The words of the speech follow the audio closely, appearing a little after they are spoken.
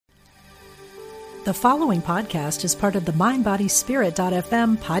The following podcast is part of the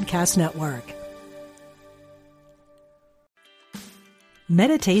MindBodySpirit.fm podcast network.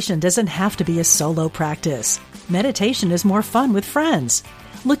 Meditation doesn't have to be a solo practice. Meditation is more fun with friends.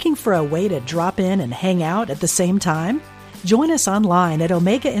 Looking for a way to drop in and hang out at the same time? Join us online at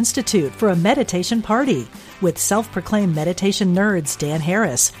Omega Institute for a meditation party with self-proclaimed meditation nerds Dan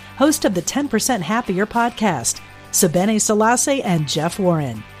Harris, host of the 10% Happier podcast, Sebene Selassie, and Jeff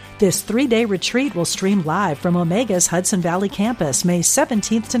Warren. This 3-day retreat will stream live from Omega's Hudson Valley campus May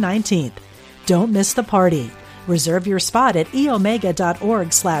 17th to 19th. Don't miss the party. Reserve your spot at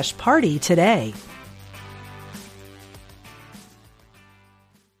eomega.org/party today.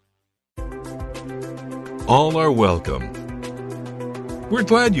 All are welcome. We're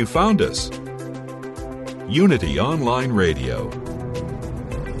glad you found us. Unity Online Radio,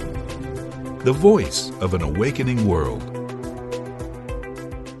 the voice of an awakening world.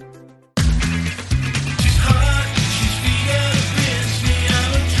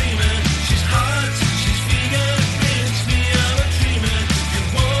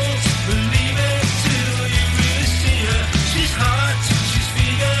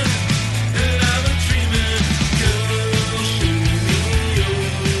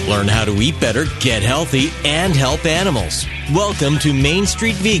 Learn how to eat better, get healthy, and help animals. Welcome to Main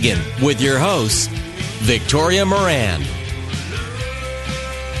Street Vegan with your host, Victoria Moran.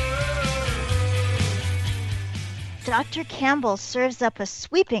 Dr. Campbell serves up a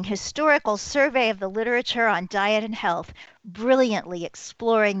sweeping historical survey of the literature on diet and health, brilliantly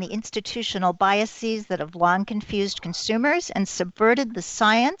exploring the institutional biases that have long confused consumers and subverted the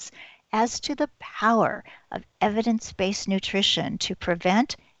science as to the power of evidence-based nutrition to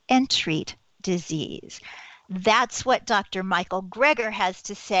prevent and treat disease. That's what Dr. Michael Greger has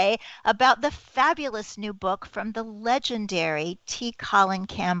to say about the fabulous new book from the legendary T. Colin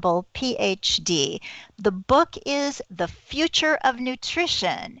Campbell, PhD. The book is The Future of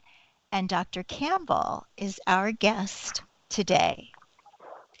Nutrition, and Dr. Campbell is our guest today.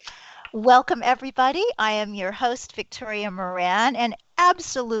 Welcome, everybody. I am your host, Victoria Moran, and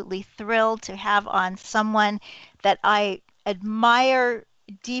absolutely thrilled to have on someone that I admire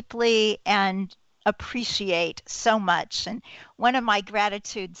deeply and appreciate so much. And one of my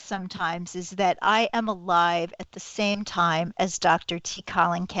gratitudes sometimes is that I am alive at the same time as Dr. T.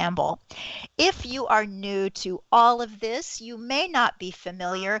 Colin Campbell. If you are new to all of this, you may not be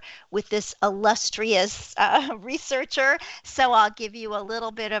familiar with this illustrious researcher, so I'll give you a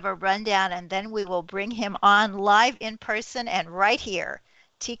little bit of a rundown and then we will bring him on live in person and right here.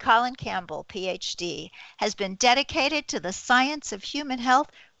 T. Colin Campbell, PhD, has been dedicated to the science of human health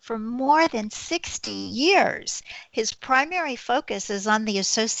for more than 60 years. His primary focus is on the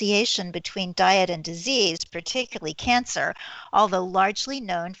association between diet and disease, particularly cancer, although largely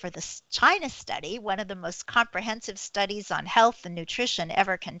known for the China study, one of the most comprehensive studies on health and nutrition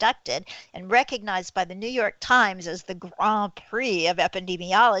ever conducted, and recognized by the New York Times as the Grand Prix of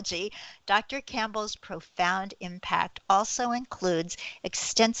epidemiology. Dr. Campbell's profound impact also includes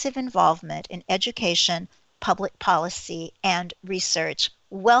extensive involvement in education, public policy, and research.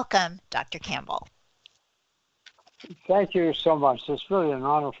 Welcome, Dr. Campbell. Thank you so much. It's really an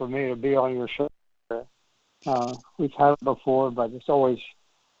honor for me to be on your show. We've had it before, but it's always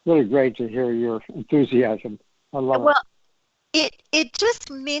really great to hear your enthusiasm. I love it. It just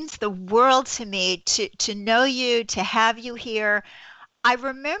means the world to me to know you, to have you here. I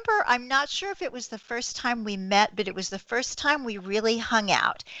remember, I'm not sure if it was the first time we met, but it was the first time we really hung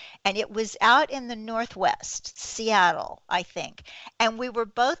out. And it was out in the Northwest, Seattle, I think. And we were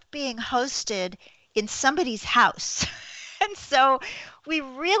both being hosted in somebody's house. And so we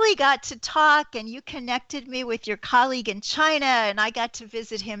really got to talk, and you connected me with your colleague in China, and I got to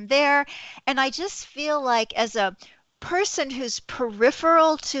visit him there. And I just feel like as a person who's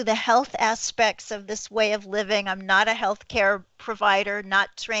peripheral to the health aspects of this way of living, I'm not a healthcare provider,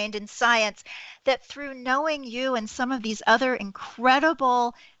 not trained in science, that through knowing you and some of these other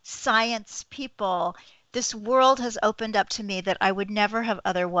incredible science people, this world has opened up to me that I would never have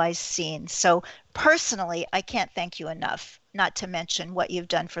otherwise seen. So personally, I can't thank you enough, not to mention what you've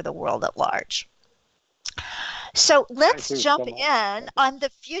done for the world at large. So let's jump in on the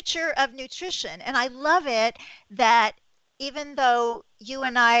future of nutrition. And I love it that even though you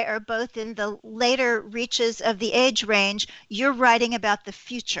and I are both in the later reaches of the age range, you're writing about the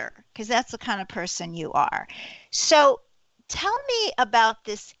future because that's the kind of person you are. So tell me about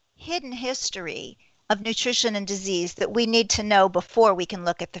this hidden history of nutrition and disease that we need to know before we can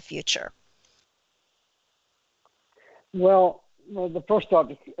look at the future. Well, the first thought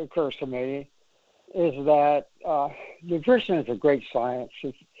that occurs to me is that nutrition is a great science.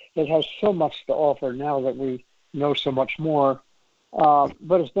 It has so much to offer now that we know so much more.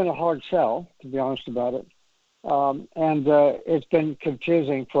 But it's been a hard sell, to be honest about it. And it's been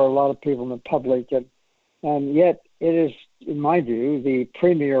confusing for a lot of people in the public. And yet it is, in my view, the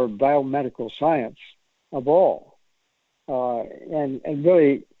premier biomedical science of all. And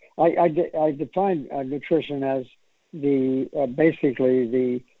really, I define nutrition as basically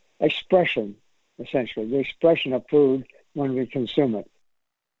the expression, essentially, the expression of food when we consume it.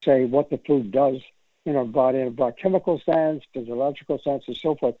 Say what the food does in our body in a biochemical sense, physiological sense, and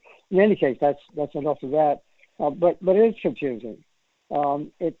so forth. In any case, that's enough of that. But it is confusing.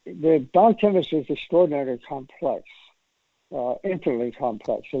 The biochemistry is extraordinarily complex, infinitely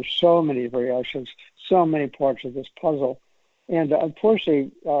complex. There's so many variations, so many parts of this puzzle. And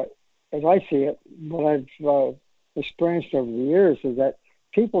unfortunately, as I see it, what I've experienced over the years is that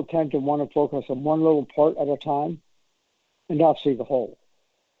people tend to want to focus on one little part at a time and not see the whole.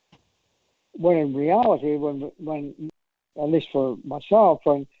 When in reality, when at least for myself,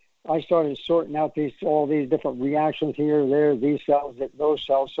 when I started sorting out all these different reactions here, there, these cells, those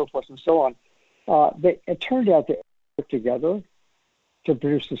cells, so forth and so on, it turned out to work together to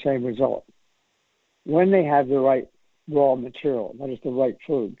produce the same result when they have the right raw material, that is the right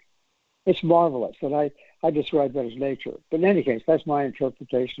food. It's marvelous, and I describe that as nature. But in any case, that's my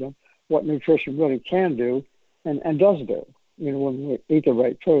interpretation of what nutrition really can do and does do, when we eat the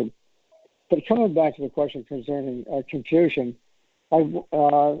right food. But coming back to the question concerning confusion, I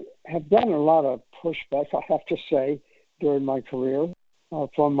have gotten a lot of pushback, I have to say, during my career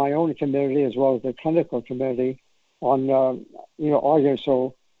from my own community as well as the clinical community on, arguing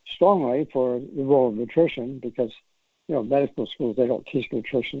so strongly for the role of nutrition because, medical schools, they don't teach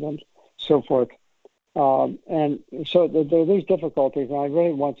nutrition and so forth. And so there are these difficulties, and I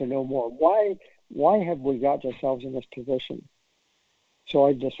really want to know more. Why have we got ourselves in this position? So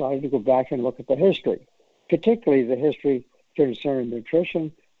I decided to go back and look at the history, particularly the history concerning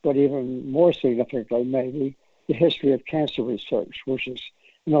nutrition, but even more significantly, maybe, the history of cancer research, which is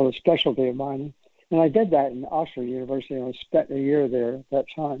another specialty of mine. And I did that in Oxford University, and I spent a year there at that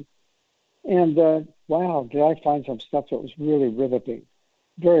time. And wow, did I find some stuff that was really riveting,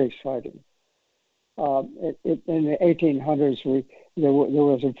 very exciting. In the 1800s, there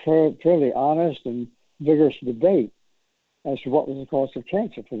was a fairly honest and vigorous debate as to what was the cause of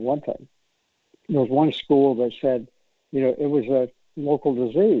cancer, for one thing. There was one school that said, it was a local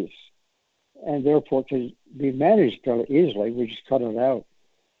disease, and therefore to be managed fairly easily, we just cut it out.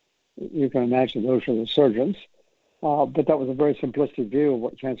 You can imagine those were the surgeons, but that was a very simplistic view of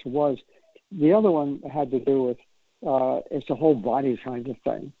what cancer was. The other one had to do with it's a whole body kind of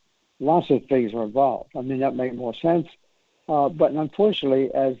thing. Lots of things are involved. I mean, that made more sense. But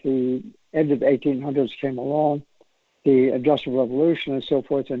unfortunately, as the end of the 1800s came along, the Industrial Revolution and so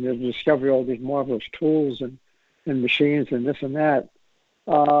forth, and the discovery of all these marvelous tools and machines and this and that,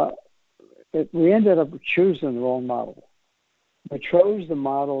 we ended up choosing the wrong model. We chose the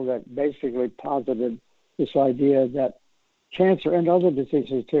model that basically posited this idea that cancer and other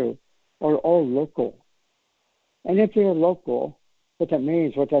diseases too are all local. And if they're local, what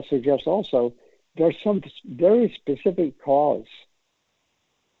that suggests also, there's some very specific cause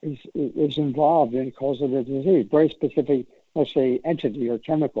is involved in causing the disease, very specific, let's say, entity or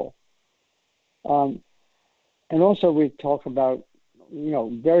chemical. And also we talk about,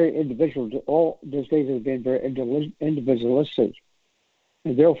 very individual, all diseases being very individualistic.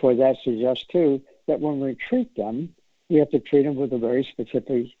 And therefore that suggests too that when we treat them, we have to treat them with a very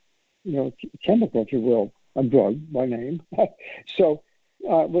specific, chemical, if you will, a drug by name. So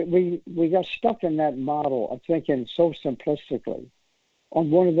we got stuck in that model of thinking so simplistically on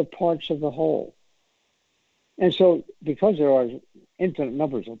one of the parts of the whole. And so because there are infinite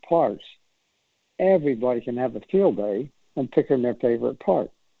numbers of parts, everybody can have a field day and pick on their favorite part.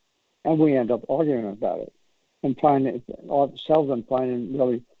 And we end up arguing about it and seldom finding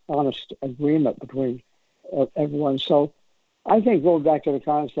really honest agreement between everyone. So I think going back to the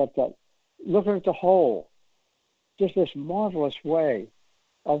concept that looking at the whole, just this marvelous way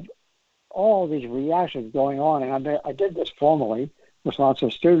of all these reactions going on. And I did this formally with lots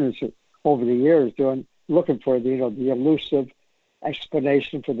of students over the years, looking for the elusive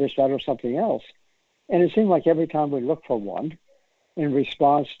explanation for this, that, or something else. And it seemed like every time we looked for one, in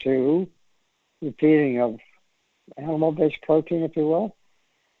response to the feeding of animal-based protein, if you will,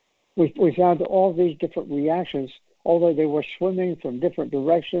 we found all these different reactions, although they were swimming from different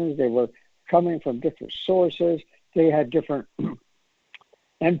directions, they were coming from different sources, they had different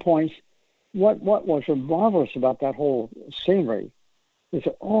endpoints. What was marvelous about that whole scenery is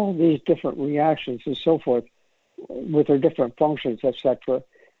that all these different reactions and so forth, with their different functions, etc.,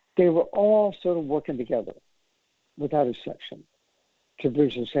 they were all sort of working together without exception to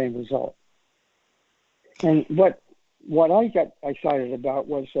produce the same result. And what I got excited about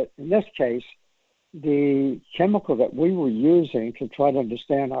was that in this case, the chemical that we were using to try to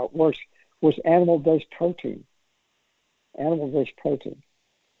understand how it works was animal-based protein. Animal-based protein.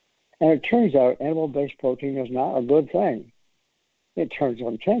 And it turns out animal-based protein is not a good thing. It turns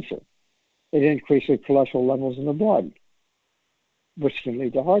on cancer. It increases cholesterol levels in the blood, which can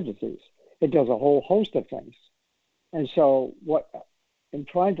lead to heart disease. It does a whole host of things. And so in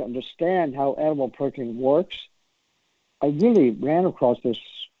trying to understand how animal protein works, I really ran across this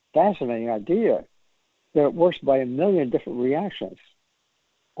fascinating idea that it works by a million different reactions,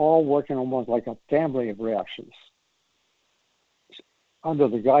 all working almost like a family of reactions under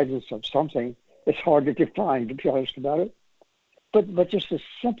the guidance of something it's hard to define, to be honest about it. But just a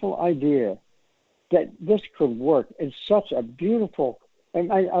simple idea that this could work in such a beautiful,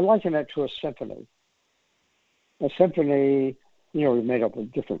 and I liken it to a symphony. A symphony, is made up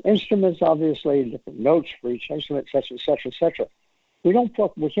of different instruments, obviously, different notes for each instrument, et cetera, et cetera, et cetera.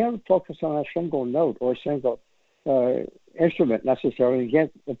 We can't focus on a single note or a single instrument necessarily to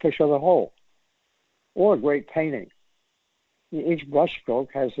get the picture of the whole, or a great painting. Each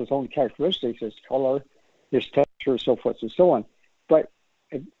brushstroke has its own characteristics, its color, its texture, so forth and so on. But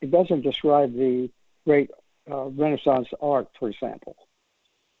it doesn't describe the great Renaissance art, for example.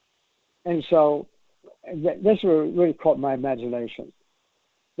 And so this really caught my imagination,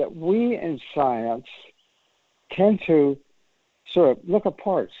 that we in science tend to sort of look at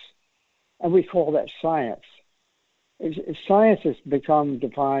parts, and we call that science. Science has become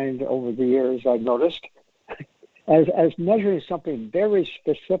defined over the years, I've noticed, as measuring something very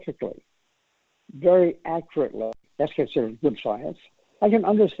specifically, very accurately. That's considered good science. I can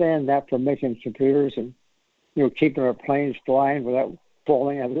understand that for making computers and keeping our planes flying without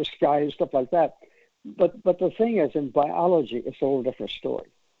falling out of the sky and stuff like that. But the thing is, in biology, it's a little different story.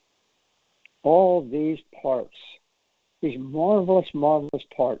 All these parts, these marvelous, marvelous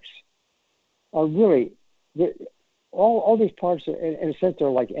parts, are really all these parts. In a sense, they're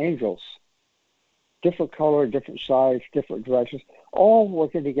like angels. Different color, different size, different directions, all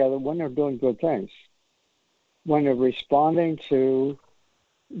working together when they're doing good things. When they're responding to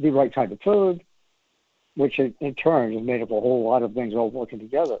the right type of food, which in turn is made up of a whole lot of things all working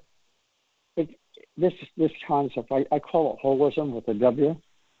together. This concept, I call it holism with a W.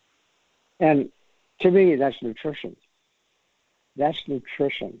 And to me, that's nutrition. That's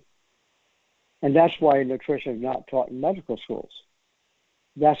nutrition. And that's why nutrition is not taught in medical schools.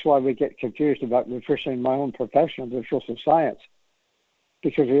 That's why we get confused about nutrition in my own profession of nutritional science,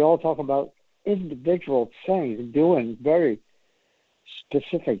 because we all talk about individual things, doing very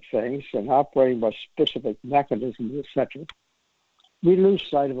specific things and operating by specific mechanisms, etc. We lose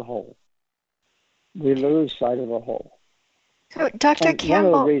sight of the whole. So, Dr.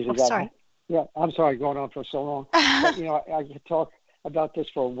 Campbell, one of the reasons sorry. I'm sorry going on for so long. But, I could talk about this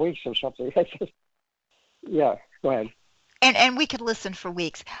for weeks or something. Yeah, go ahead. And we could listen for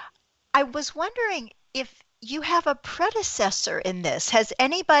weeks. I was wondering if you have a predecessor in this. Has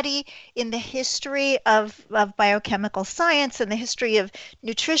anybody in the history of biochemical science and the history of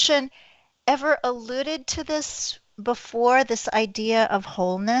nutrition ever alluded to this before, this idea of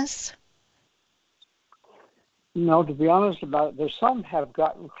wholeness? No, to be honest about it, there's some have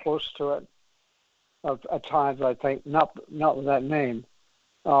gotten close to it at times, I think, not with that name,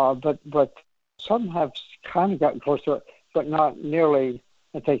 but some have kind of gotten close to it, but not nearly,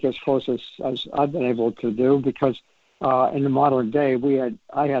 I think, as close as I've been able to do, because in the modern day,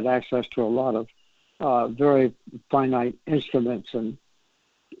 I had access to a lot of very finite instruments, and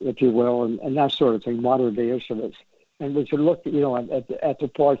if you will, and that sort of thing, modern day instruments. And we could look, at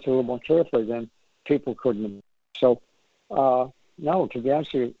the parts a little more carefully than people couldn't. So, no, to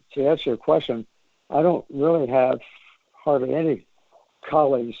answer your question, I don't really have hardly any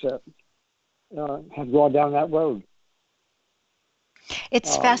colleagues that have gone down that road.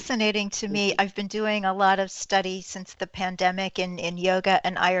 It's fascinating to me. I've been doing a lot of study since the pandemic in yoga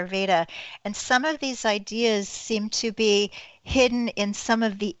and Ayurveda, and some of these ideas seem to be hidden in some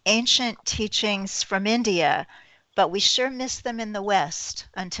of the ancient teachings from India, but we sure miss them in the West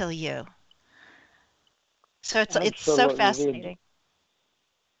until you. So it's so fascinating.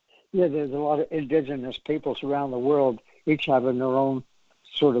 Yeah, there's a lot of indigenous peoples around the world, each having their own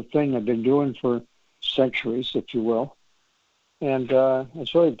sort of thing they've been doing for centuries, if you will. And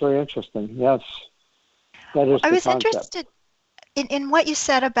it's really very interesting. Yes, that is the concept. In what you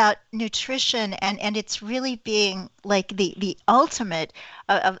said about nutrition and it's really being like the ultimate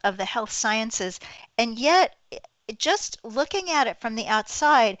of the health sciences, and yet just looking at it from the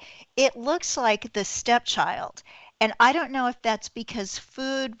outside, it looks like the stepchild. And I don't know if that's because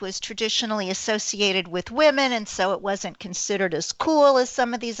food was traditionally associated with women and so it wasn't considered as cool as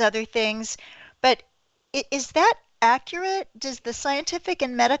some of these other things. But is that accurate? Does the scientific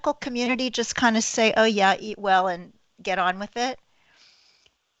and medical community just kind of say, oh, yeah, eat well and get on with it?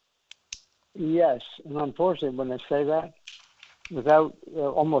 Yes, and unfortunately, when they say that, without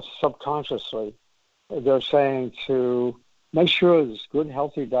almost subconsciously, they're saying to make sure there's good,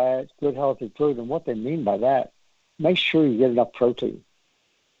 healthy diet, good, healthy food. And what they mean by that, make sure you get enough protein.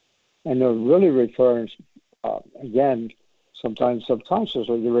 And they're really referring, again, sometimes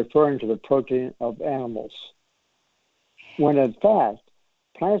subconsciously, they're referring to the protein of animals. When in fact,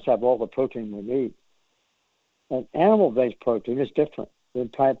 plants have all the protein we need. And animal-based protein is different than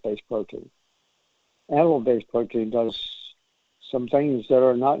plant-based protein. Animal-based protein does some things that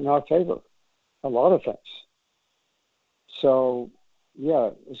are not in our favor, a lot of things. So, yeah,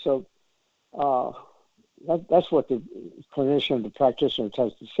 so that's what the clinician, the practitioner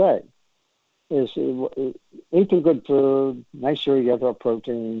tends to say, is eat the good food, make sure you get the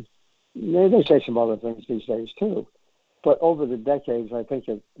protein. They say some other things these days too. But over the decades, I think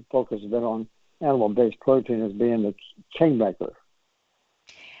the focus has been on animal-based protein as being the kingmaker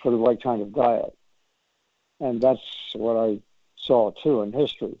for the right kind of diet. And that's what I saw too in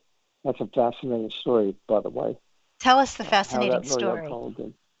history. That's a fascinating story, by the way. Tell us the fascinating story.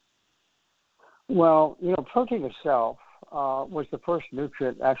 Well, protein itself was the first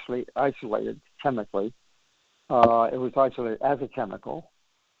nutrient actually isolated chemically. It was isolated as a chemical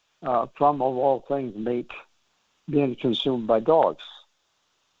from, of all things, meat being consumed by dogs.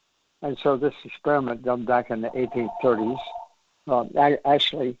 And so this experiment done back in the 1830s,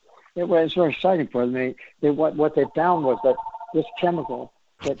 actually, it was very exciting for me. What they found was that this chemical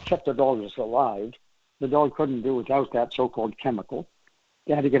that kept the dogs alive, the dog couldn't do without that so-called chemical.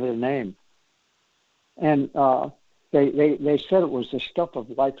 They had to give it a name. And they said it was the stuff of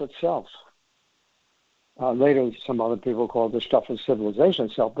life itself. Later, some other people called it the stuff of civilization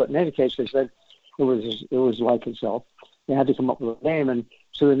itself. But in any case, they said it was life itself. They had to come up with a name. And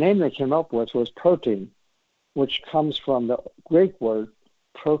so the name they came up with was protein, which comes from the Greek word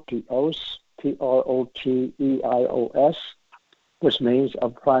proteos, Proteios, which means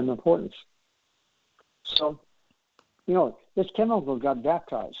of prime importance. So, this chemical got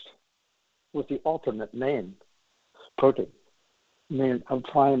baptized with the ultimate name, protein, meaning of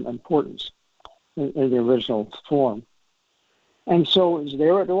prime importance in the original form. And so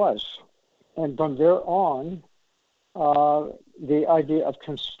there it was. And from there on, the idea of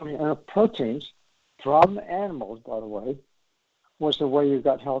consuming proteins from animals, by the way, was the way you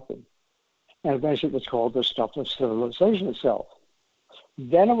got healthy. And eventually it was called the stuff of civilization itself.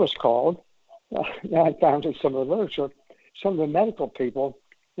 Then it was called, I found in some of the literature, some of the medical people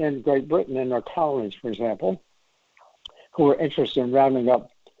in Great Britain, in their colonies, for example, who were interested in rounding up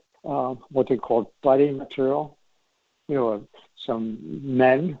what they called fighting material. Some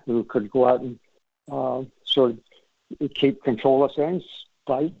men who could go out and sort of keep control of things,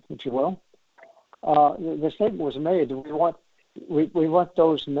 fight, if you will. The statement was made that we want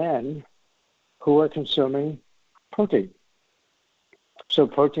those men who are consuming protein. So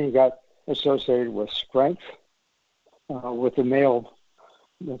protein got associated with strength, with the male,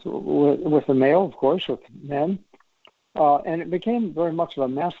 with the male, of course, with men, and it became very much of a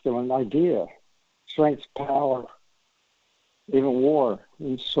masculine idea: strength, power, even war,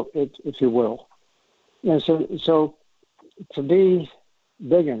 and so if you will. And so to be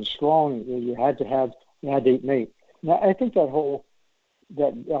big and strong, you had to eat meat. Now, I think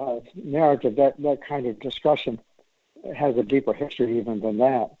that narrative, that kind of discussion, has a deeper history even than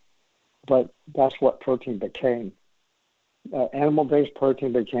that. But that's what protein became. Animal-based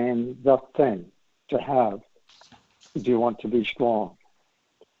protein became the thing to have if you want to be strong.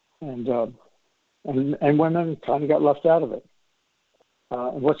 And women kind of got left out of it.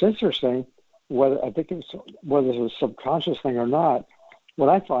 And what's interesting, whether it's a subconscious thing or not, what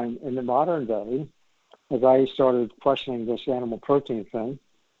I find in the modern day, as I started questioning this animal protein thing,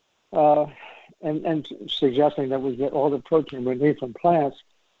 and suggesting that we get all the protein we need from plants,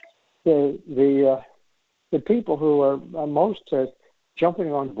 the people who are most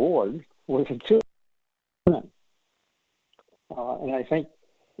jumping on board with the two women, and I think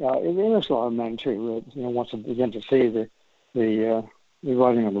there's a lot of men too. Once they begin to see the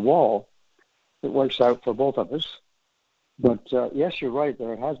writing on the wall, it works out for both of us. But yes, you're right.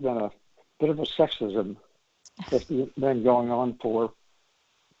 There has been a bit of a sexism that's been going on for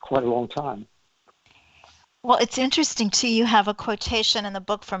quite a long time. Well, it's interesting, too. You have a quotation in the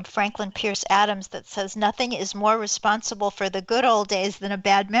book from Franklin Pierce Adams that says, "Nothing is more responsible for the good old days than a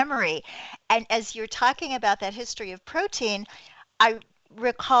bad memory." And as you're talking about that history of protein, I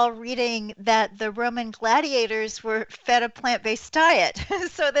recall reading that the Roman gladiators were fed a plant-based diet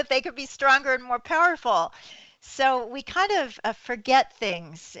so that they could be stronger and more powerful. So we kind of forget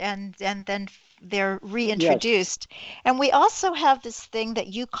things and then they're Yes, reintroduced. And we also have this thing that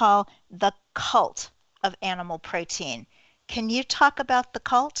you call the cult of animal protein. Can you talk about the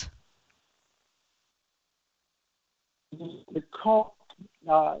cult? the cult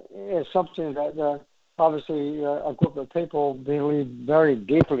is something that obviously a group of people believe very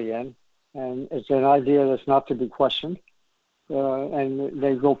deeply in, and it's an idea that's not to be questioned. And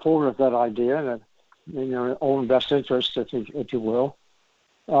they go forward with that idea in their own best interest, if you will.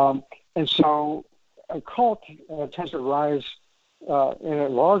 And so a cult tends to rise in a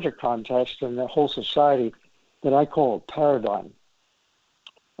larger context in the whole society that I call a paradigm.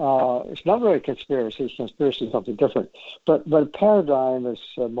 It's not really a conspiracy. Conspiracy is something different. But a paradigm, as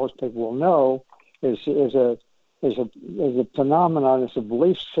most people will know, is a phenomenon. It's a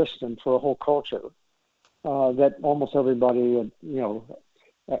belief system for a whole culture that almost everybody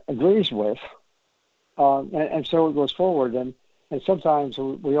agrees with. And so it goes forward, and sometimes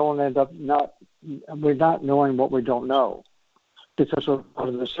we all end up we're not knowing what we don't know, because we're part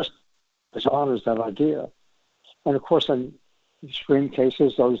of the system that honors that idea. And of course, in extreme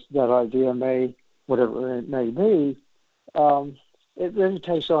cases, that idea may, whatever it may be, it really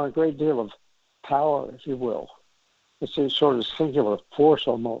takes on a great deal of power, if you will. It's a sort of singular force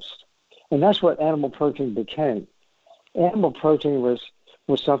almost. And that's what animal protein became. Animal protein was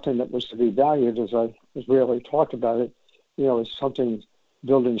something that was to be valued, as we already talked about it, as something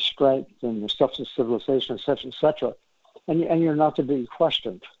building strength and the stuff of civilization, et cetera, et cetera. And you're not to be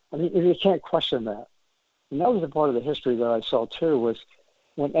questioned. I mean, you can't question that. And that was a part of the history that I saw, too, was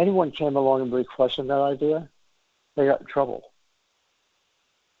when anyone came along and really questioned that idea, they got in trouble.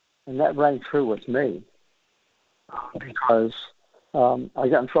 And that rang true with me because I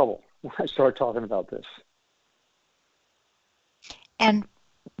got in trouble when I started talking about this. And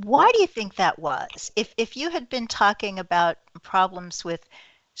why do you think that was? If you had been talking about problems with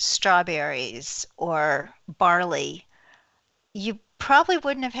strawberries or barley, you probably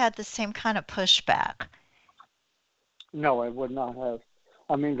wouldn't have had the same kind of pushback. No, I would not have.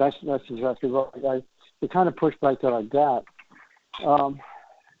 I mean, that's exactly right. The kind of pushback that I got,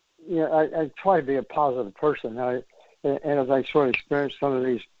 I try to be a positive person. And as I sort of experienced some of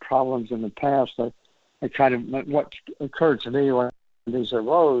these problems in the past, I kind of, what occurred to me when these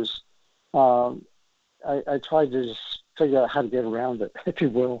arose, I tried to just figure out how to get around it, if you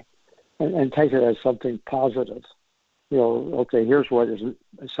will, and take it as something positive. Okay, here's what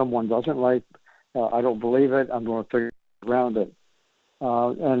someone doesn't like. I don't believe it. I'm going to figure around it.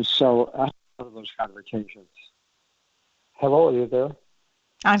 And so I have those kind of occasions. Hello, are you there?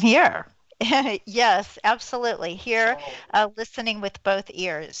 I'm here. Yes, absolutely. Here, listening with both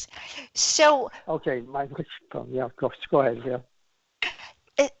ears. So, okay, yeah, go ahead. Yeah.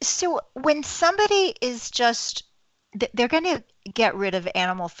 So when somebody is just, they're going to get rid of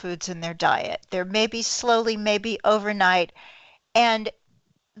animal foods in their diet. There maybe slowly, maybe overnight, and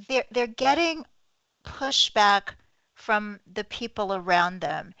they're getting pushback from the people around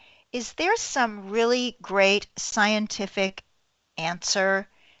them. Is there some really great scientific answer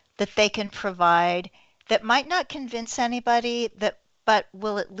that they can provide that might not convince anybody, but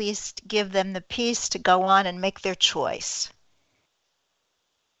will at least give them the peace to go on and make their choice?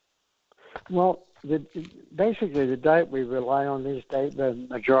 Well, basically the diet we rely on these days, the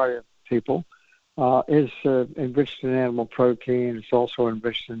majority of people, is enriched in animal protein. It's also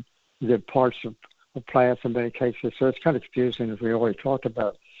enriched in the parts of plants in many cases. So it's kind of confusing, as we already talked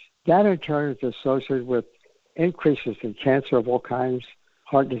about. That in turn is associated with increases in cancer of all kinds,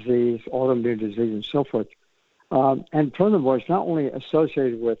 heart disease, autoimmune disease, and so forth. And furthermore, it's not only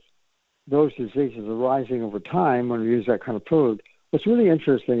associated with those diseases arising over time when we use that kind of food. What's really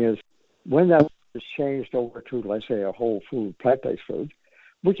interesting is when that is changed over to, let's say, a whole food, plant-based food,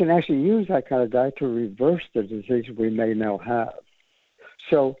 we can actually use that kind of diet to reverse the disease we may now have.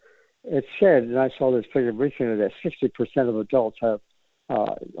 So it's said, and I saw this figure recently, that 60% of adults have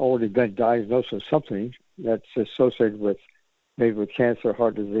already been diagnosed with something that's associated with maybe with cancer,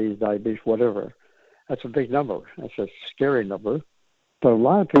 heart disease, diabetes, whatever. That's a big number. That's a scary number. But a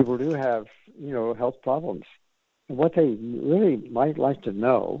lot of people do have, health problems. And what they really might like to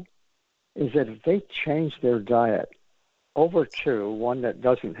know is that if they change their diet over to one that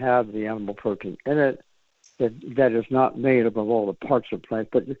doesn't have the animal protein in it, that is not made up of all the parts of plant,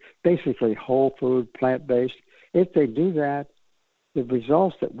 but basically whole food, plant-based. If they do that, the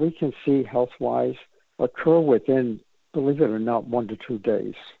results that we can see health-wise occur within, believe it or not, 1 to 2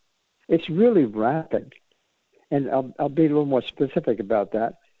 days. It's really rapid. And I'll be a little more specific about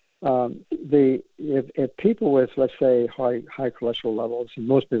that. If people with, let's say, high cholesterol levels, and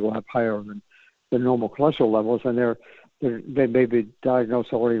most people have higher than the normal cholesterol levels, and they may be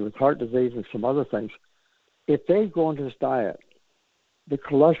diagnosed already with heart disease and some other things, if they go on this diet, the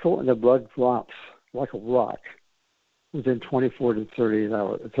cholesterol in the blood drops like a rock within 24 to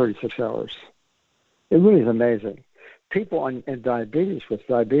 36 hours. It really is amazing. People in diabetes with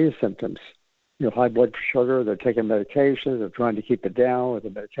diabetes symptoms, high blood sugar, they're taking medications, they're trying to keep it down with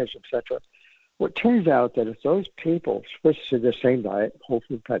the medication, etc. Well, it turns out that if those people switch to the same diet, whole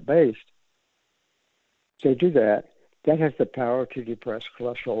food plant-based, they do that, that has the power to depress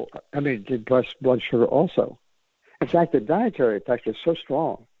depress blood sugar also. In fact, the dietary effect is so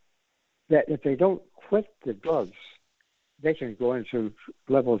strong that if they don't quit the drugs, they can go into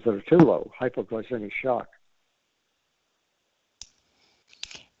levels that are too low, hypoglycemic shock.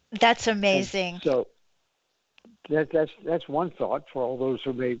 That's amazing. And so that's one thought for all those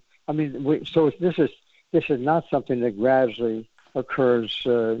who may. So this is not something that gradually occurs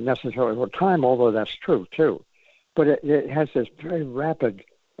necessarily over time, although that's true too. But it has this very rapid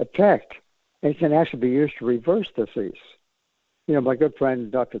effect. It can actually be used to reverse disease. My good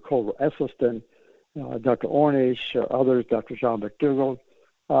friend Dr. Cole Esselstyn, Dr. Ornish, others, Dr. John McDougall,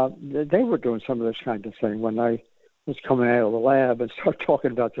 they were doing some of this kind of thing when I was coming out of the lab and started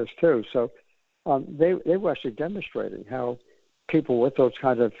talking about this too. So they were actually demonstrating how people with those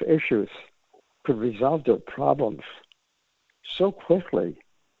kind of issues could resolve their problems so quickly.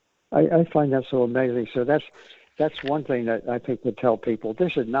 I find that so amazing. So that's one thing that I think would tell people.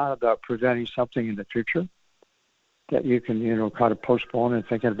 This is not about preventing something in the future that you can, kind of postpone and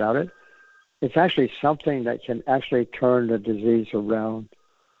thinking about it. It's actually something that can actually turn the disease around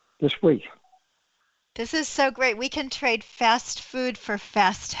this week. This is so great. We can trade fast food for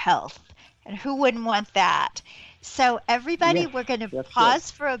fast health. And who wouldn't want that? So everybody, we're going to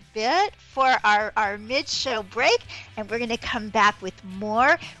pause for a bit for our mid-show break, and we're going to come back with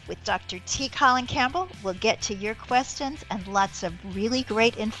more with Dr. T. Colin Campbell. We'll get to your questions and lots of really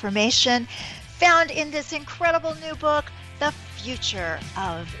great information found in this incredible new book, The Future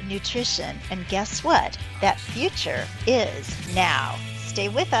of Nutrition. And guess what? That future is now. Stay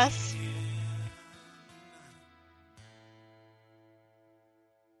with us.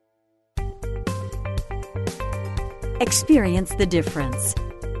 Experience the difference.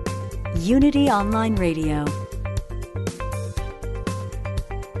 Unity Online Radio.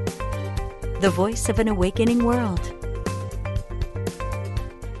 The voice of an awakening world.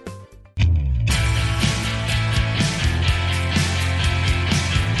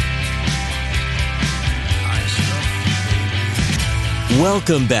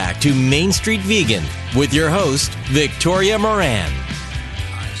 Welcome back to Main Street Vegan with your host, Victoria Moran.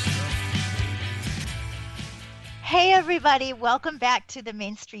 Hey everybody, welcome back to the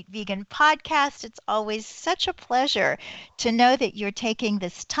Main Street Vegan podcast. It's always such a pleasure to know that you're taking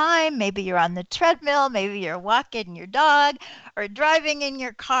this time. Maybe you're on the treadmill, maybe you're walking your dog or driving in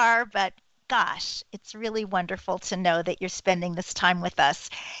your car, but gosh, it's really wonderful to know that you're spending this time with us.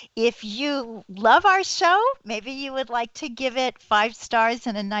 If you love our show, maybe you would like to give it 5 stars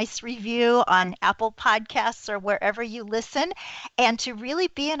and a nice review on Apple Podcasts or wherever you listen. And to really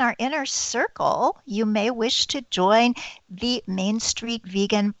be in our inner circle, you may wish to join the Main Street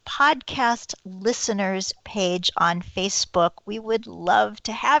Vegan Podcast listeners page on Facebook. We would love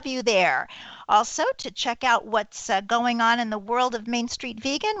to have you there. Also, to check out what's going on in the world of Main Street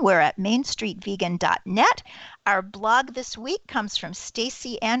Vegan, we're at mainstreetvegan.net. Our blog this week comes from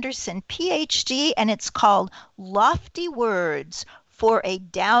Stacy Anderson, PhD, and it's called Lofty Words for a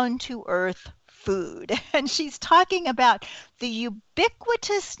Down-to-Earth Food. And she's talking about the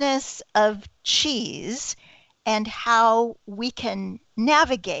ubiquitousness of cheese and how we can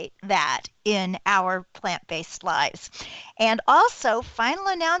navigate that in our plant-based lives. And also, final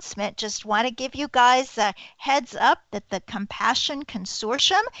announcement, just want to give you guys a heads up that the Compassion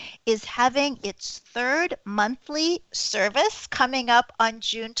Consortium is having its 3rd monthly service coming up on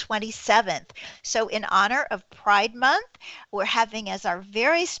June 27th. So in honor of Pride Month, we're having as our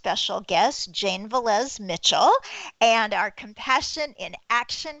very special guest, Jane Velez Mitchell, and our Compassion in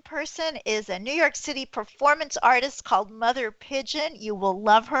Action person is a New York City performance artist called Mother Pigeon. You will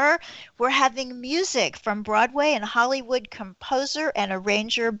love her. We're having music from Broadway and Hollywood composer and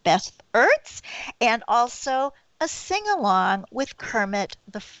arranger Beth Ertz, and also a sing-along with Kermit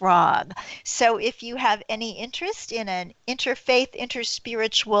the Frog. So if you have any interest in an interfaith,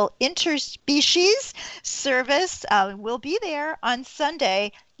 interspiritual, interspecies service, we'll be there on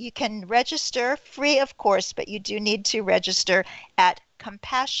Sunday. You can register free, of course, but you do need to register at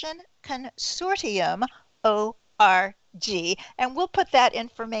Compassion Consortium, ORG. And we'll put that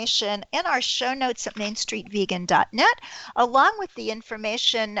information in our show notes at mainstreetvegan.net, along with the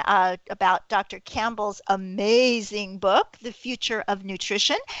information about Dr. Campbell's amazing book, The Future of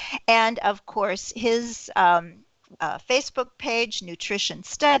Nutrition, and of course his Facebook page, Nutrition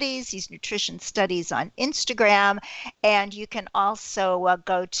Studies. He's Nutrition Studies on Instagram. And you can also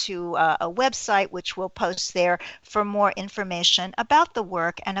go to a website, which we'll post there, for more information about the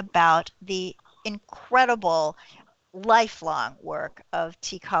work and about the incredible lifelong work of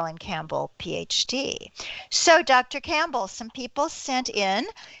T. Colin Campbell, PhD. So, Dr. Campbell, some people sent in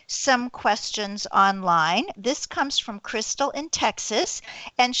some questions online. This comes from Crystal in Texas,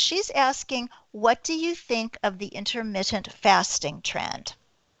 and she's asking, what do you think of the intermittent fasting trend?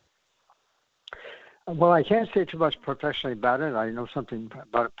 Well, I can't say too much professionally about it. I know something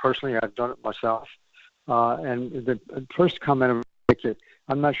about it personally. I've done it myself. And the first comment I make,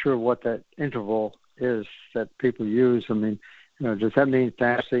 I'm not sure what that interval is that people use. I mean, does that mean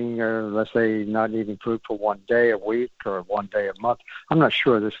fasting, or let's say not eating food for 1 day a week or 1 day a month? I'm not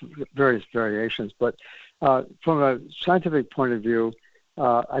sure. There's various variations, but from a scientific point of view,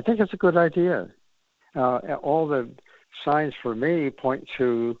 I think it's a good idea. All the signs for me point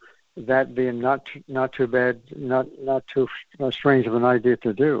to that being not too bad, not too strange of an idea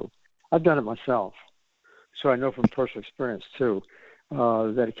to do. I've done it myself, so I know from personal experience too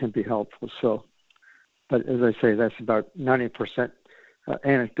that it can be helpful. So. But as I say, that's about 90%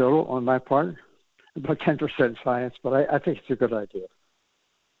 anecdotal on my part, about 10% science, but I think it's a good idea.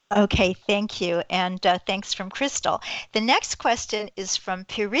 Okay, thank you. And thanks from Crystal. The next question is from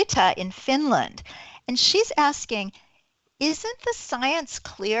Pirita in Finland. And she's asking, isn't the science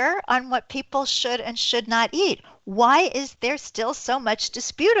clear on what people should and should not eat? Why is there still so much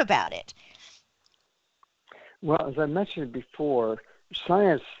dispute about it? Well, as I mentioned before,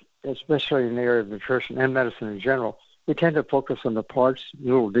 science, especially in the area of nutrition and medicine in general, we tend to focus on the parts,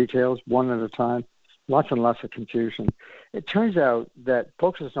 little details, one at a time, lots and lots of confusion. It turns out that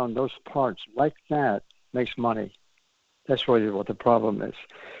focusing on those parts like that makes money. That's really what the problem is.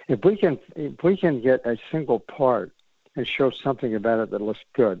 If we can get a single part and show something about it that looks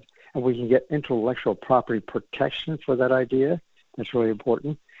good, and we can get intellectual property protection for that idea, that's really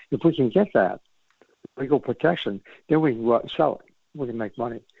important. If we can get that, legal protection, then we can go out and sell it. We can make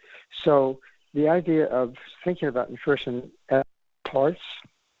money. So the idea of thinking about nutrition as parts,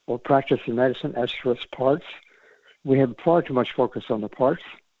 or practice in medicine as just parts, we have far too much focus on the parts,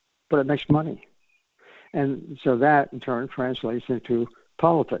 but it makes money. And so that, in turn, translates into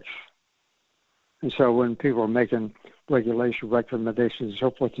politics. And so when people are making regulation recommendations and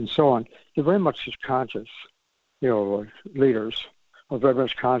so forth and so on, they're very much conscious, leaders are very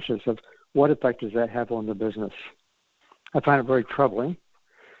much conscious of what effect does that have on the business. I find it very troubling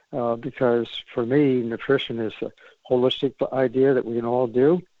because for me, nutrition is a holistic idea that we can all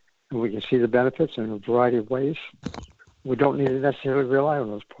do, and we can see the benefits in a variety of ways. We don't need to necessarily rely on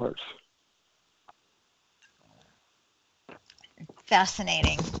those parts.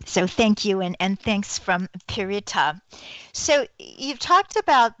 Fascinating. So thank you, and thanks from Pirita. So you've talked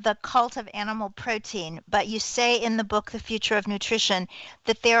about the cult of animal protein, but you say in the book, The Future of Nutrition,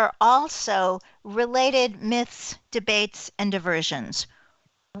 that there are also related myths, debates, and diversions.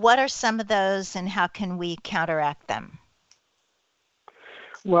 What are some of those, and how can we counteract them?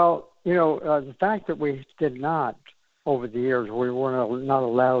 Well, the fact that we did not, over the years, we were not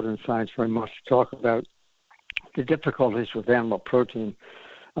allowed in science very much to talk about the difficulties with animal protein,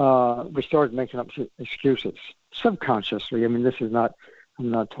 we started making up excuses subconsciously. I mean, I'm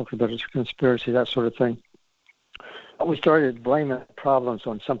not talking about a conspiracy, that sort of thing. But we started blaming problems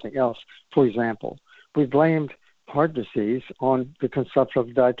on something else. For example, we blamed heart disease on the consumption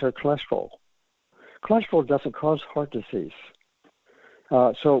of dietary cholesterol. Cholesterol doesn't cause heart disease.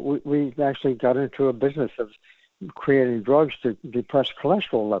 So we actually got into a business of creating drugs to depress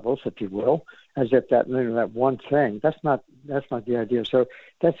cholesterol levels, if you will, as if that one thing. That's not the idea. So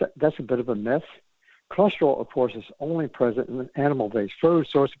that's a bit of a myth. Cholesterol, of course, is only present in animal-based food,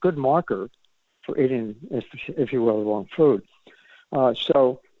 so it's a good marker for eating, if you will, the wrong food.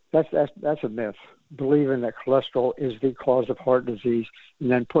 So that's a myth. Believing that cholesterol is the cause of heart disease,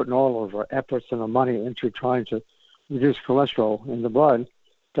 and then putting all of our efforts and our money into trying to reduce cholesterol in the blood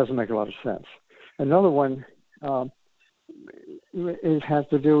doesn't make a lot of sense. Another one it has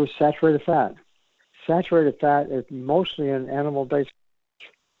to do with saturated fat. Saturated fat is mostly in animal-based.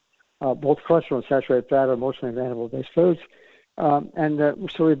 Both cholesterol and saturated fat are mostly in animal-based foods. So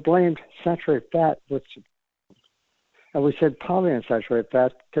we blamed saturated fat, and we said polyunsaturated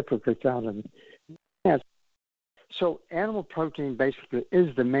fat typically found in plants. So animal protein basically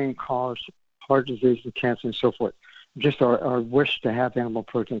is the main cause of heart disease and cancer and so forth. Just our wish to have animal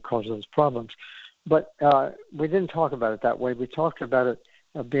protein causes those problems. But we didn't talk about it that way. We talked about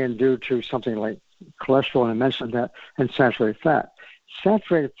it being due to something like cholesterol, and I mentioned that, and saturated fat.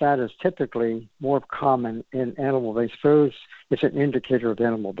 Saturated fat is typically more common in animal-based foods. It's an indicator of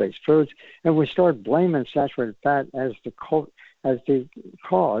animal-based foods. And we started blaming saturated fat as the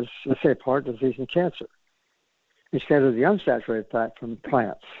cause, let's say, of heart disease and cancer, instead of the unsaturated fat from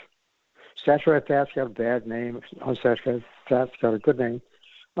plants. Saturated fat's got a bad name. Unsaturated fat's got a good name.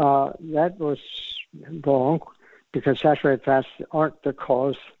 That was wrong, because saturated fats aren't the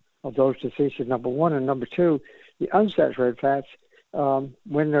cause of those diseases, number one. And number two, the unsaturated fats,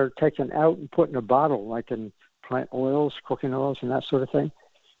 when they're taken out and put in a bottle, like in plant oils, cooking oils, and that sort of thing,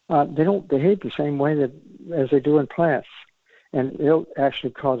 they don't behave the same way as they do in plants, and they'll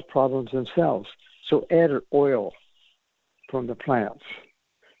actually cause problems themselves. So added oil from the plants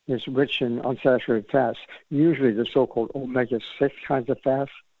is rich in unsaturated fats, usually the so-called omega-6 kinds of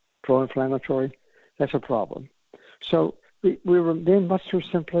fats, pro-inflammatory. That's a problem. So we were being much too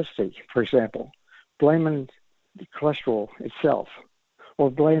simplistic, for example, blaming the cholesterol itself, or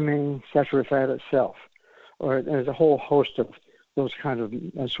blaming saturated fat itself, or there's a whole host of those kind of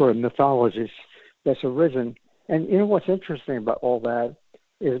sort of mythologies that's arisen. And you know what's interesting about all that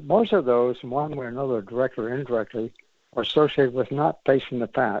is most of those, one way or another, directly or indirectly, are associated with not facing the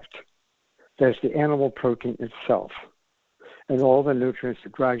fact that it's the animal protein itself and all the nutrients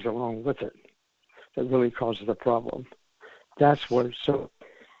it drags along with it that really causes the problem. That's what. So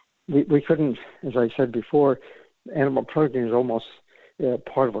we couldn't, as I said before, animal protein is almost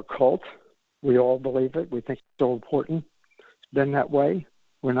part of a cult. We all believe it. We think it's so important. It's been that way.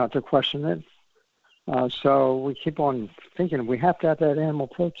 We're not to question it. So we keep on thinking we have to have that animal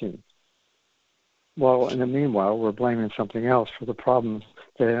protein. Well, in the meanwhile, we're blaming something else for the problems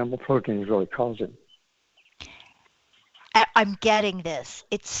that animal protein is really causing. I'm getting this.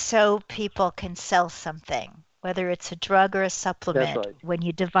 It's so people can sell something, whether it's a drug or a supplement. That's right. When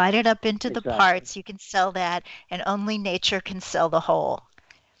you divide it up into Exactly. the parts, you can sell that, and only nature can sell the whole.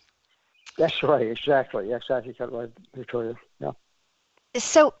 That's right. Exactly. Exactly. Right, Victoria. Yeah.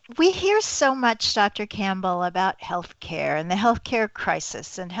 So we hear so much, Dr. Campbell, about healthcare and the healthcare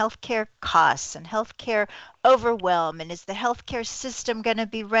crisis and healthcare costs and healthcare overwhelm, and is the healthcare system going to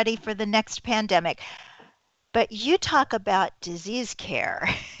be ready for the next pandemic? But you talk about disease care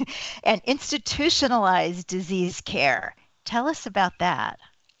and institutionalized disease care. Tell us about that.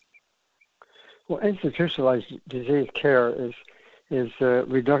 Well, institutionalized disease care is a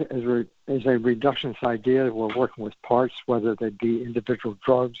reductionist idea. We're working with parts, whether they be individual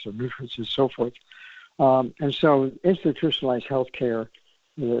drugs or nutrients and so forth. And so institutionalized healthcare,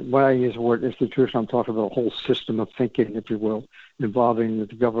 when I use the word institution, I'm talking about a whole system of thinking, if you will, involving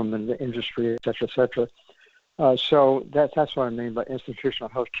the government, the industry, et cetera, et cetera. So that's what I mean by institutional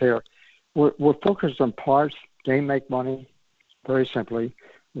healthcare. We're focused on parts. They make money, very simply.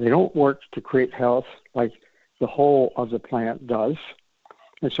 They don't work to create health like the whole of the plant does.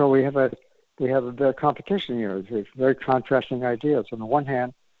 And so we have a bit of competition here. There's very contrasting ideas. On the one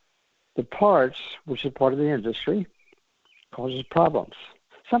hand, the parts, which is part of the industry, causes problems.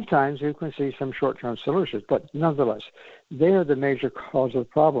 Sometimes you can see some short-term solutions, but nonetheless, they are the major cause of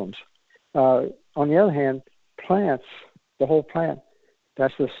problems. On the other hand, plants, the whole plant,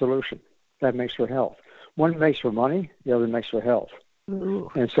 that's the solution. That makes for health. One makes for money, the other makes for health. Ooh.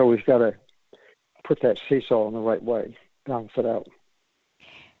 And so we've got to put that seesaw in the right way, balance it out.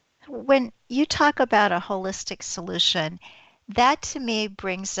 When you talk about a holistic solution, that to me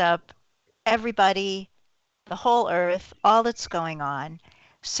brings up everybody, the whole earth, all that's going on.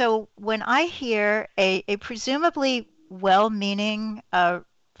 So when I hear a presumably well-meaning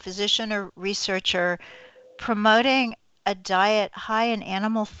physician or researcher promoting a diet high in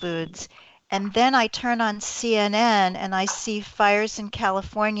animal foods, and then I turn on CNN and I see fires in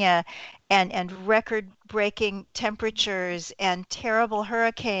California and record-breaking temperatures and terrible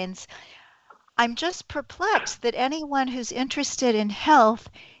hurricanes, I'm just perplexed that anyone who's interested in health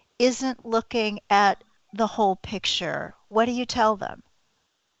isn't looking at the whole picture. What do you tell them?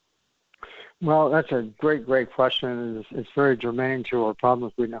 Well, that's a great question. It's very germane to our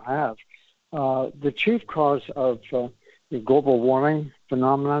problems we now have. The chief cause of the global warming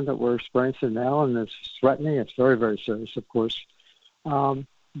phenomenon that we're experiencing now, and it's threatening, it's very, very serious, of course,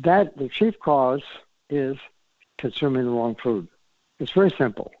 that the chief cause is consuming the wrong food. It's very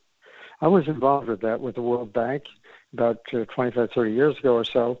simple. I was involved with that with the World Bank about 25, 30 years ago or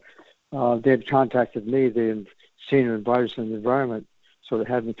so. They had contacted me, the senior advisor in the environment, so they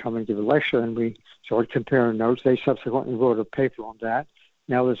had me come and give a lecture, and we started comparing notes. They subsequently wrote a paper on that.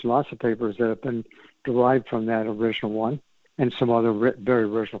 Now there's lots of papers that have been derived from that original one, and some other very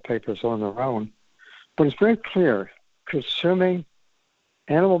original papers on their own. But it's very clear, consuming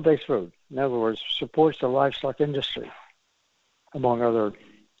animal-based food, in other words, supports the livestock industry, among other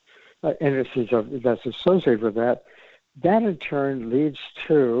industries that's associated with that. That in turn leads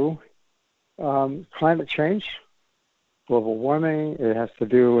to climate change, global warming. It has to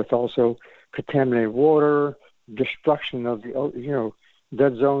do with also contaminated water, destruction of the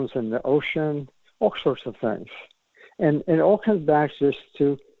dead zones in the ocean, all sorts of things. And it all comes back just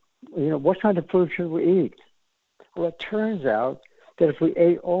to, what kind of food should we eat? Well, it turns out that if we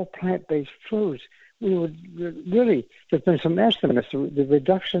ate all plant-based foods, we would really, there's been some estimates, the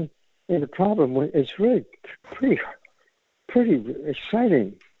reduction in the problem is really pretty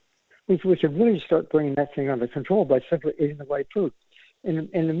exciting. We could really start bringing that thing under control by simply eating the right food. In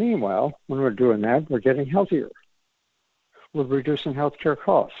the meanwhile, when we're doing that, we're getting healthier. We're reducing healthcare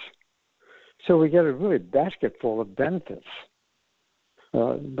costs. So we get a really basket full of benefits.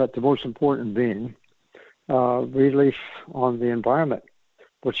 But the most important being relief on the environment,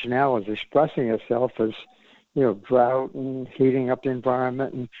 which now is expressing itself as, drought and heating up the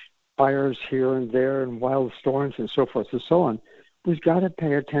environment and fires here and there and wild storms and so forth and so on. We've got to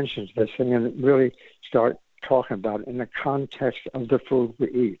pay attention to this thing and really start talking about it in the context of the food we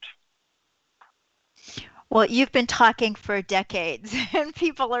eat. Well, you've been talking for decades and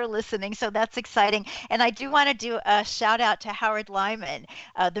people are listening, so that's exciting. And I do want to do a shout out to Howard Lyman,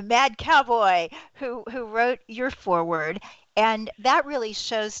 the mad cowboy who wrote your foreword. And that really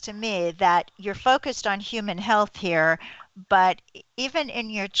shows to me that you're focused on human health here, but even in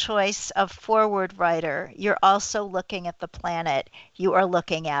your choice of foreword writer, you're also looking at the planet. You are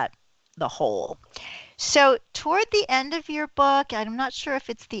looking at the whole. So toward the end of your book, I'm not sure if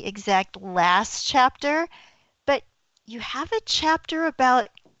it's the exact last chapter, but you have a chapter about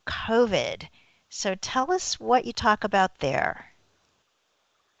COVID. So tell us what you talk about there.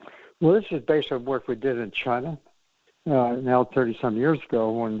 Well, this is based on work we did in China now 30-some years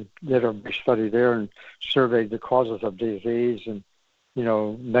ago when we did a big study there and surveyed the causes of disease and,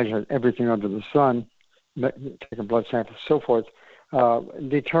 measured everything under the sun, taking blood samples, so forth.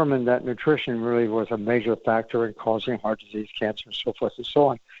 Determined that nutrition really was a major factor in causing heart disease, cancer, and so forth and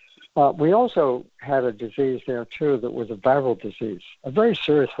so on. We also had a disease there, too, that was a viral disease, a very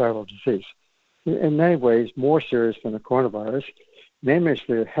serious viral disease, in many ways more serious than the coronavirus. Namely, it's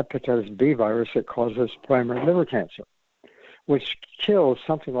the hepatitis B virus that causes primary liver cancer, which kills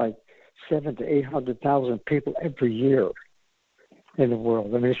something like 700,000 to 800,000 people every year in the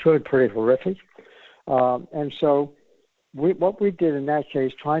world. I mean, it's really pretty horrific. And so what we did in that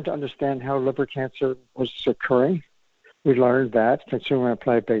case, trying to understand how liver cancer was occurring, we learned that consuming a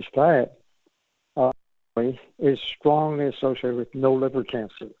plant-based diet is strongly associated with no liver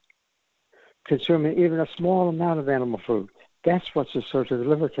cancer. Consuming even a small amount of animal food, that's what's associated with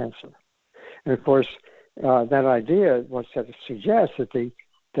liver cancer. And of course, that idea was to suggest that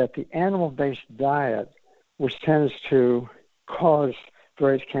the animal-based diet, which tends to cause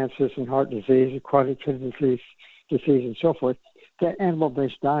various cancers and heart disease, chronic kidney disease, and so forth, that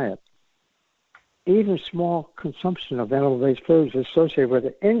animal-based diet, even small consumption of animal-based foods is associated with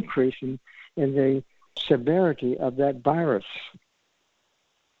an increase in the severity of that virus.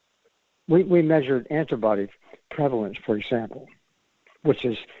 We measured antibody prevalence, for example, which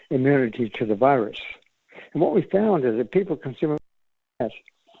is immunity to the virus. And what we found is that people consuming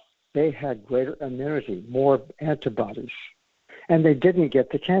they had greater immunity, more antibodies, and they didn't get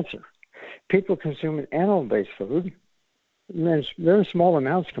the cancer. People consuming animal-based food, very small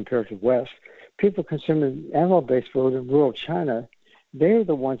amounts compared to the West, people consuming animal-based food in rural China, they're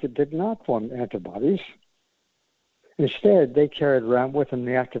the ones that did not form antibodies. Instead, they carried around with them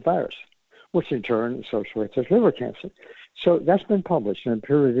the active virus, which in turn associates with liver cancer. So that's been published in a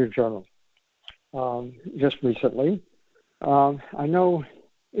peer-reviewed journal just recently. I know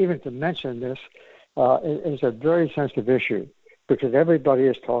even to mention this is a very sensitive issue because everybody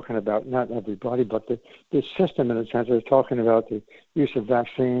is talking about, not everybody, but the system in a sense is talking about the use of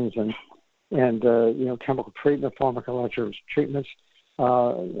vaccines and chemical treatment, pharmacological treatments,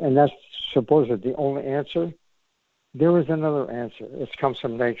 and that's supposedly the only answer. There is another answer. It comes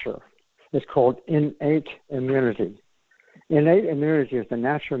from nature. It's called innate immunity. Innate immunity is the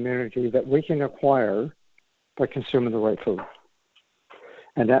natural immunity that we can acquire by consuming the right food.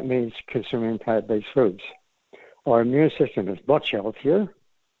 and that means consuming plant-based foods. Our immune system is much healthier,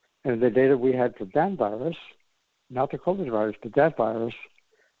 and the data we had for that virus, not the COVID virus, but that virus,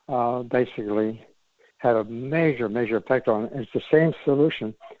 basically had a major, major effect on it. It's the same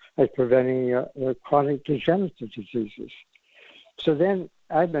solution as preventing chronic degenerative diseases. So then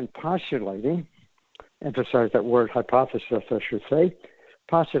I've been postulating, emphasize that word hypothesis, I should say,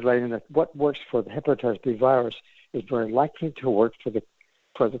 postulating that what works for the hepatitis B virus is very likely to work for the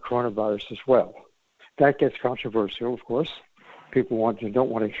coronavirus as well. That gets controversial, of course. People don't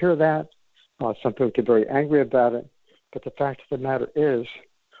want to hear that. Some people get very angry about it. But the fact of the matter is,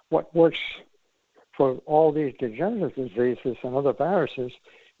 what works for all these degenerative diseases and other viruses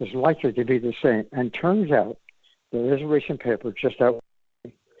is likely to be the same. And turns out there is a recent paper just out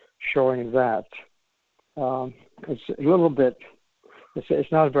showing that it's a little bit,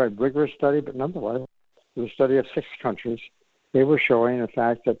 it's not a very rigorous study, but nonetheless, it was a study of 6 countries. They were showing the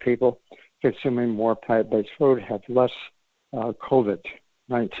fact that people consuming more plant-based food have less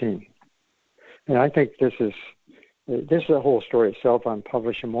COVID-19. And I think this is a whole story itself. I'm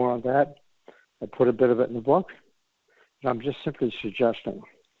publishing more on that. I put a bit of it in the book. And I'm just simply suggesting.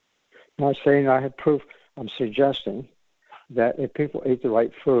 I'm not saying I have proof. I'm suggesting that if people eat the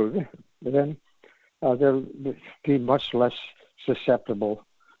right food, then they'll be much less susceptible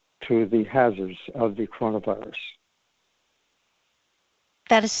to the hazards of the coronavirus.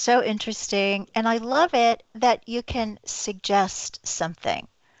 That is so interesting. And I love it that you can suggest something.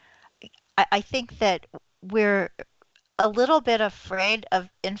 I think that we're a little bit afraid of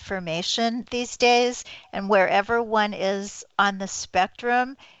information these days, and wherever one is on the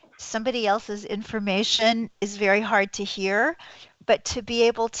spectrum, somebody else's information is very hard to hear. But to be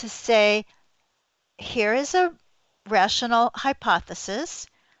able to say, here is a rational hypothesis,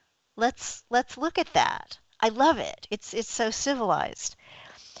 let's look at that. I love it. It's so civilized.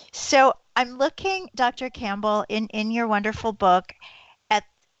 So I'm looking, Dr. Campbell, in your wonderful book at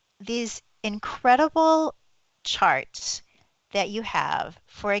these incredible charts that you have.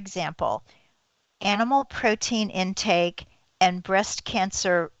 For example, animal protein intake and breast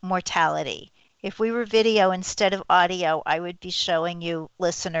cancer mortality. If we were video instead of audio, I would be showing you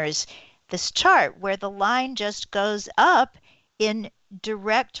listeners this chart where the line just goes up in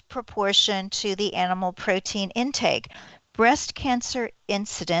direct proportion to the animal protein intake. Breast cancer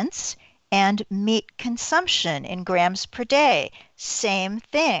incidence and meat consumption in grams per day, same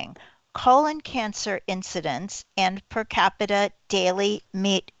thing. Colon cancer incidence and per capita daily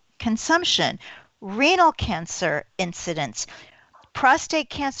meat consumption. Renal cancer incidence. Prostate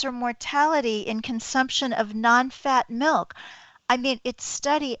cancer mortality in consumption of non-fat milk. I mean, it's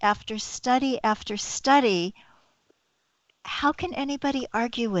study after study after study. How can anybody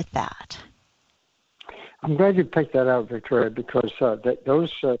argue with that? I'm glad you picked that out, Victoria, because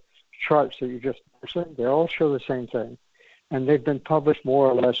those charts that you just mentioned, they all show the same thing. And they've been published more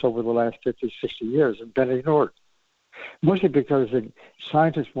or less over the last 50, 60 years and been ignored. Mostly because the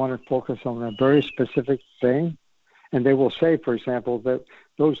scientists want to focus on a very specific thing. And they will say, for example, that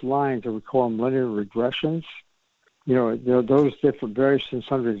those lines that we call them linear regressions, those different various and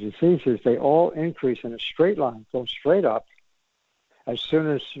sundry diseases, they all increase in a straight line, go straight up as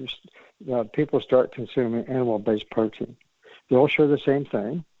soon as people start consuming animal-based protein. They all show the same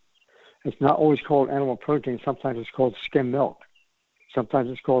thing. It's not always called animal protein. Sometimes it's called skim milk. Sometimes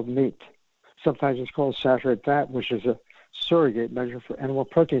it's called meat. Sometimes it's called saturated fat, which is a surrogate measure for animal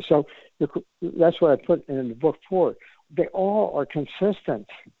protein. So that's what I put in the book for. They all are consistent.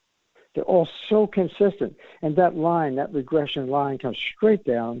 They're all so consistent. And that line, that regression line, comes straight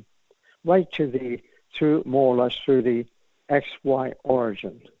down right through more or less through the XY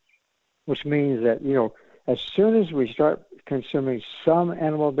origin, which means that, as soon as we start consuming some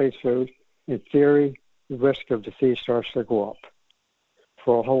animal-based food, in theory, the risk of disease starts to go up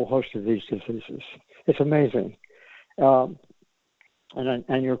for a whole host of these diseases. It's amazing. And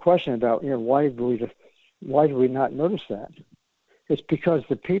your question about, why do we not notice that? It's because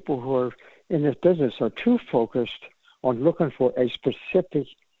the people who are in this business are too focused on looking for a specific,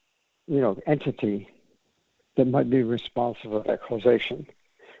 entity that might be responsible for that causation.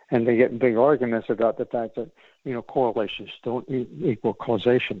 And they get in big arguments about the fact that, correlations don't equal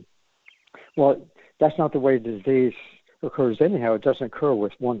causation. Well, that's not the way disease occurs anyhow. It doesn't occur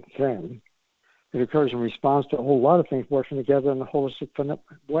with one thing. It occurs in response to a whole lot of things working together in a holistic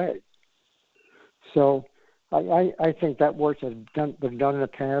way. So I think that work has been done in the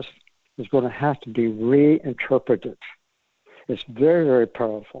past is going to have to be reinterpreted. It's very, very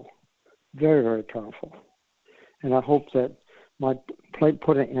powerful. Very, very powerful. And I hope that my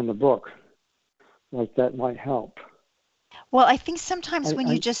putting in the book like that might help. Well, I think sometimes when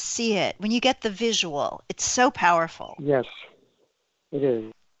you just see it, when you get the visual, it's so powerful. Yes, it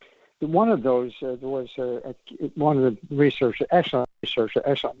is. One of those was one of the researchers, excellent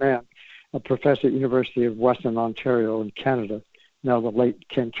man, a professor at the University of Western Ontario in Canada, now the late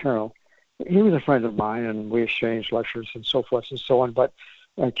Ken Carroll. He was a friend of mine, and we exchanged lectures and so forth and so on. But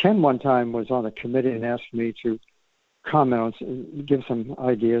Ken one time was on a committee and asked me to comment on, give some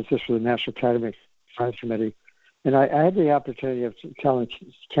ideas. This was the National Academic Science Committee. And I had the opportunity of telling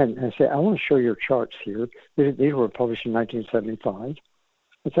Ken, I said, I want to show your charts here. These were published in 1975.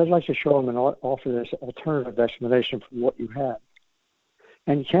 I said, I'd like to show them and offer this alternative explanation from what you had.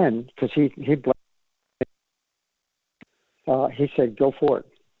 And Ken, because he said, go for it.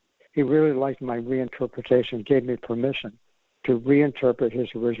 He really liked my reinterpretation, gave me permission to reinterpret his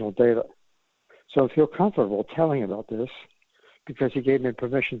original data. So I feel comfortable telling about this because he gave me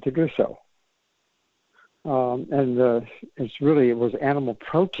permission to do so. It was animal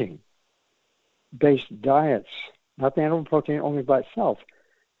protein-based diets, not the animal protein only by itself,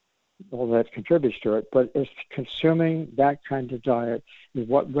 all that contributes to it, but it's consuming that kind of diet is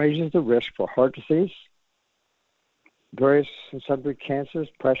what raises the risk for heart disease, various sundry cancers,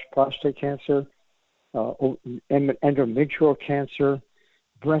 prostate cancer, endometrial cancer,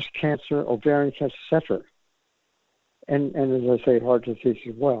 breast cancer, ovarian cancer, etc. And as I say, heart disease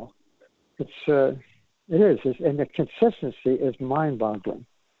as well. It is, and the consistency is mind-boggling.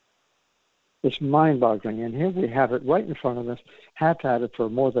 It's mind-boggling, and here we have it right in front of us, have had it for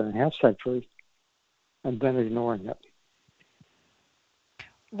more than a half century, and been ignoring it.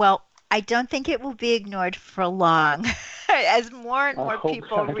 Well, I don't think it will be ignored for long as more and more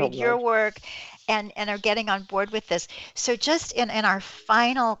people read your work and are getting on board with this. So just in our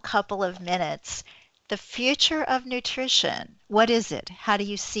final couple of minutes, the future of nutrition, what is it? How do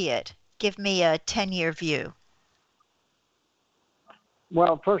you see it? Give me a 10-year view.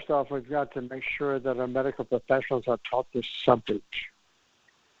 Well, first off, we've got to make sure that our medical professionals are taught this subject.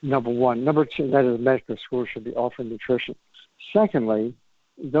 Number one. Number two, that is medical school should be offering nutrition. Secondly,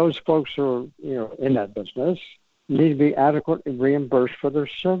 those folks who are in that business need to be adequately reimbursed for their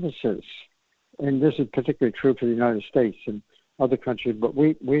services. And this is particularly true for the United States and other countries, but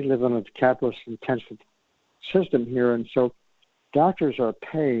we live in a capitalist-intensive system here, and so doctors are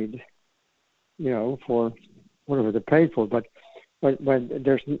paid, for whatever they're paid for, but when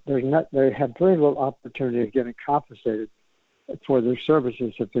they have very little opportunity of getting compensated for their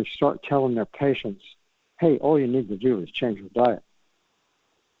services if they start telling their patients, hey, all you need to do is change your diet.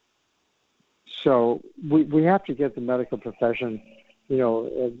 So we have to get the medical profession,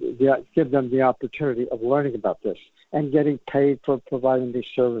 give them the opportunity of learning about this and getting paid for providing these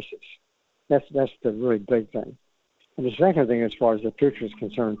services. That's the really big thing. And the second thing, as far as the future is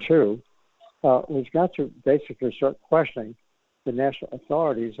concerned, too, we've got to basically start questioning the national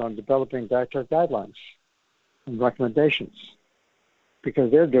authorities on developing dietary guidelines and recommendations,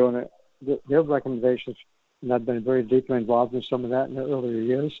 because they're doing it. Their recommendations, and I've been very deeply involved in some of that in the earlier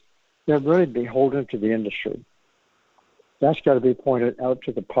years, they're really beholden to the industry. That's got to be pointed out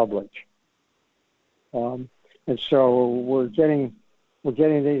to the public. And so we're getting these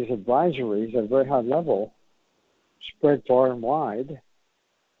advisories at a very high level, spread far and wide,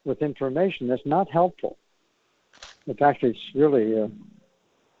 with information that's not helpful. In fact, it's really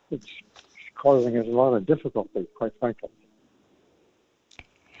it's causing us a lot of difficulty, quite frankly.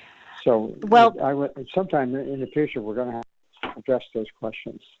 So, sometime in the future, we're going to have to address those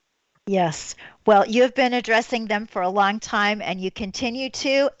questions. Yes. Well, you've been addressing them for a long time, and you continue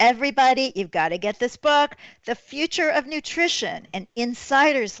to. Everybody, you've got to get this book, The Future of Nutrition, an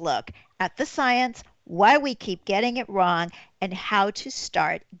insider's look at the science, why we keep getting it wrong, and how to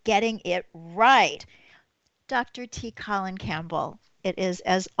start getting it right. Dr. T. Colin Campbell, it is,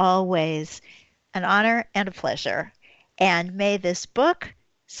 as always, an honor and a pleasure. And may this book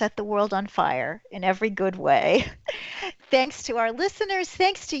set the world on fire in every good way. Thanks to our listeners,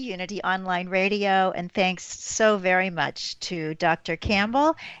 thanks to Unity Online Radio, and thanks so very much to Dr.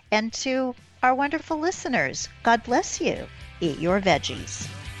 Campbell and to our wonderful listeners. God bless you. Eat your veggies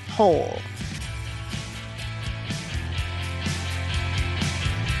whole.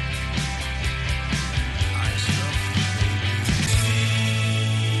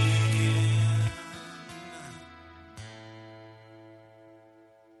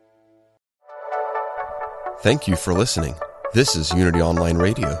 Thank you for listening. This is Unity Online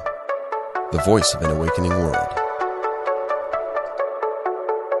Radio, the voice of an awakening world.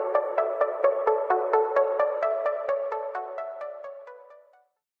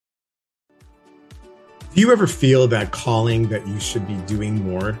 Do you ever feel that calling that you should be doing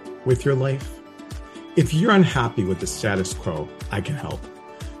more with your life? If you're unhappy with the status quo, I can help.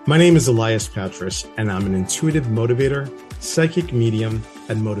 My name is Elias Patras, and I'm an intuitive motivator, psychic medium,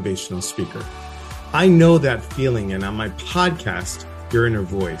 and motivational speaker. I know that feeling, and on my podcast, Your Inner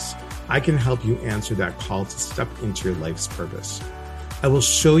Voice, I can help you answer that call to step into your life's purpose. I will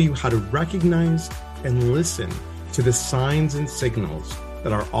show you how to recognize and listen to the signs and signals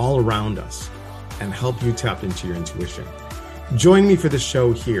that are all around us and help you tap into your intuition. Join me for the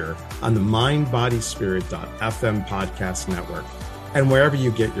show here on the mindbodyspirit.fm podcast network and wherever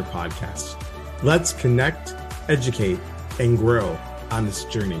you get your podcasts. Let's connect, educate, and grow on this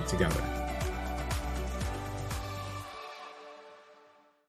journey together.